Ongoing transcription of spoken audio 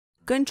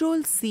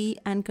Ctrl C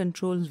and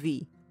Ctrl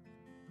V.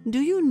 Do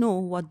you know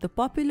what the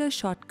popular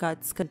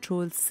shortcuts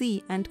Ctrl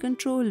C and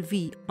Ctrl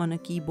V on a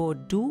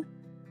keyboard do?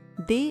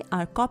 They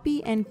are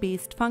copy and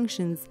paste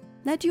functions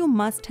that you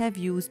must have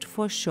used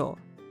for sure.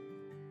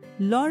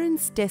 Larry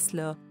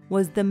Tesler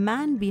was the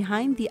man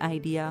behind the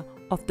idea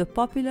of the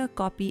popular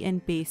copy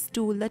and paste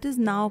tool that is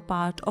now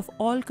part of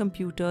all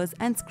computers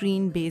and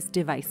screen-based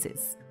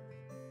devices.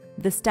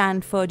 The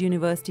Stanford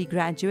University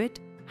graduate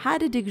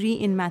had a degree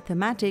in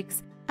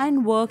mathematics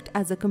and worked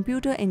as a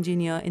computer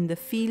engineer in the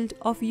field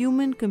of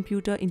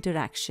human-computer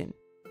interaction.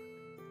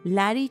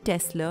 Larry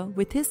Tesler,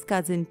 with his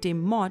cousin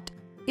Tim Mott,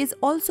 is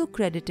also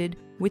credited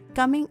with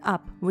coming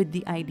up with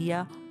the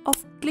idea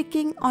of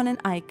clicking on an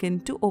icon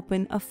to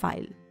open a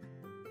file.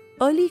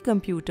 Early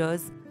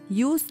computers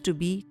used to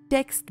be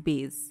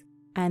text-based,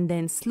 and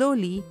then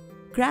slowly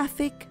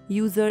graphic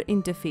user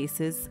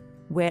interfaces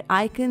where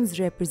icons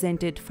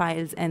represented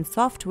files and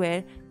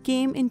software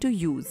came into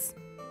use.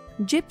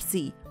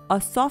 Gypsy, a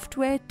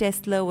software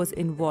Tesler was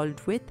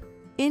involved with,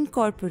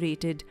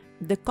 incorporated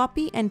the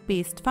copy and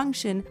paste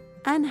function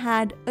and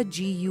had a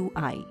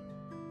GUI.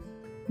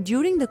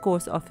 During the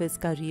course of his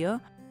career,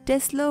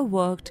 Tesler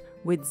worked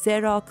with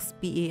Xerox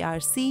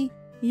PARC,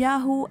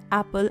 Yahoo,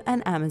 Apple,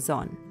 and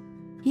Amazon.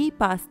 He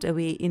passed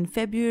away in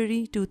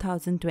February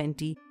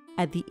 2020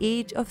 at the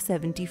age of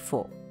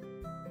 74.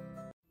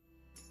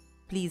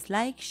 Please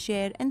like,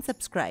 share, and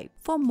subscribe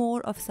for more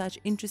of such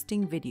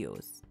interesting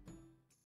videos.